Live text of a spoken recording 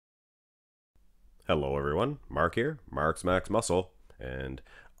Hello everyone, Mark here, Mark's Max Muscle, and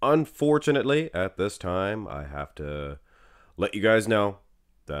unfortunately at this time I have to let you guys know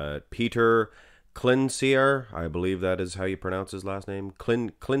that Petar Klancir, I believe that is how you pronounce his last name,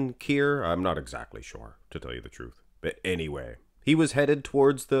 Klancir, I'm not exactly sure to tell you the truth, but anyway, he was headed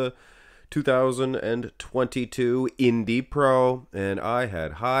towards the 2022 Indy Pro, and I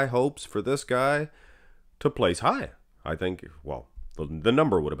had high hopes for this guy to place high. I think, well, the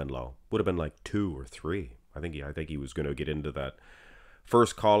number would have been low. Would have been like 2 or 3. I think he was going to get into that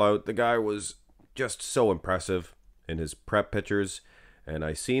first call out. The guy was just so impressive in his prep pictures. And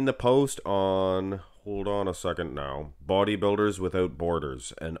I seen the post on, hold on a second now, Bodybuilders Without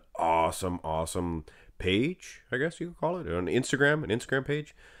Borders. An awesome page, I guess you could call it, on Instagram, an Instagram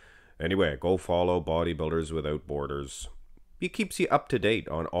page. Anyway, go follow Bodybuilders Without Borders. It keeps you up to date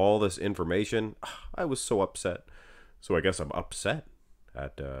on all this information. I was so upset. So I guess I'm upset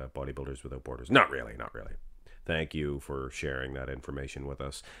at Bodybuilders Without Borders. Not really. Thank you for sharing that information with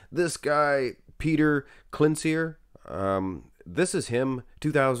us. This guy, Petar Klancir, this is him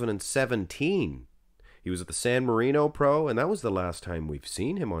 2017. He was at the San Marino Pro, and that was the last time we've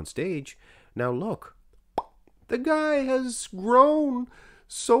seen him on stage. Now look, the guy has grown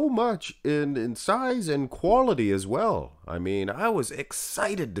so much in size and quality as well. I mean, I was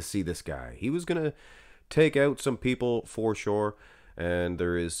excited to see this guy. He was going to take out some people for sure, and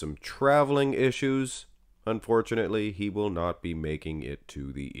there is some traveling issues. Unfortunately, he will not be making it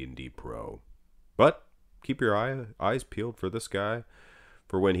to the Indy Pro. But keep your eyes peeled for this guy,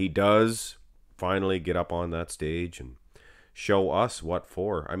 for when he does finally get up on that stage and show us what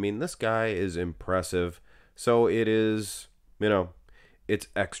for. I mean, this guy is impressive, so it is, it's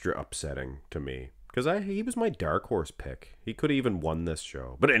extra upsetting to me, because he was my dark horse pick. He could have even won this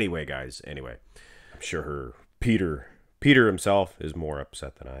show. But anyway, guys, I'm sure Petar himself is more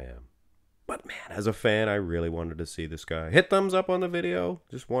upset than I am. But man, as a fan, I really wanted to see this guy. Hit thumbs up on the video.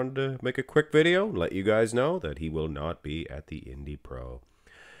 Just wanted to make a quick video, let you guys know that he will not be at the Indy Pro.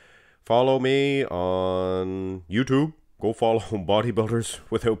 Follow me on YouTube. Go follow Bodybuilders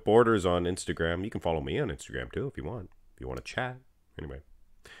Without Borders on Instagram. You can follow me on Instagram too if you want. If you want to chat. Anyway,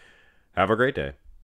 have a great day.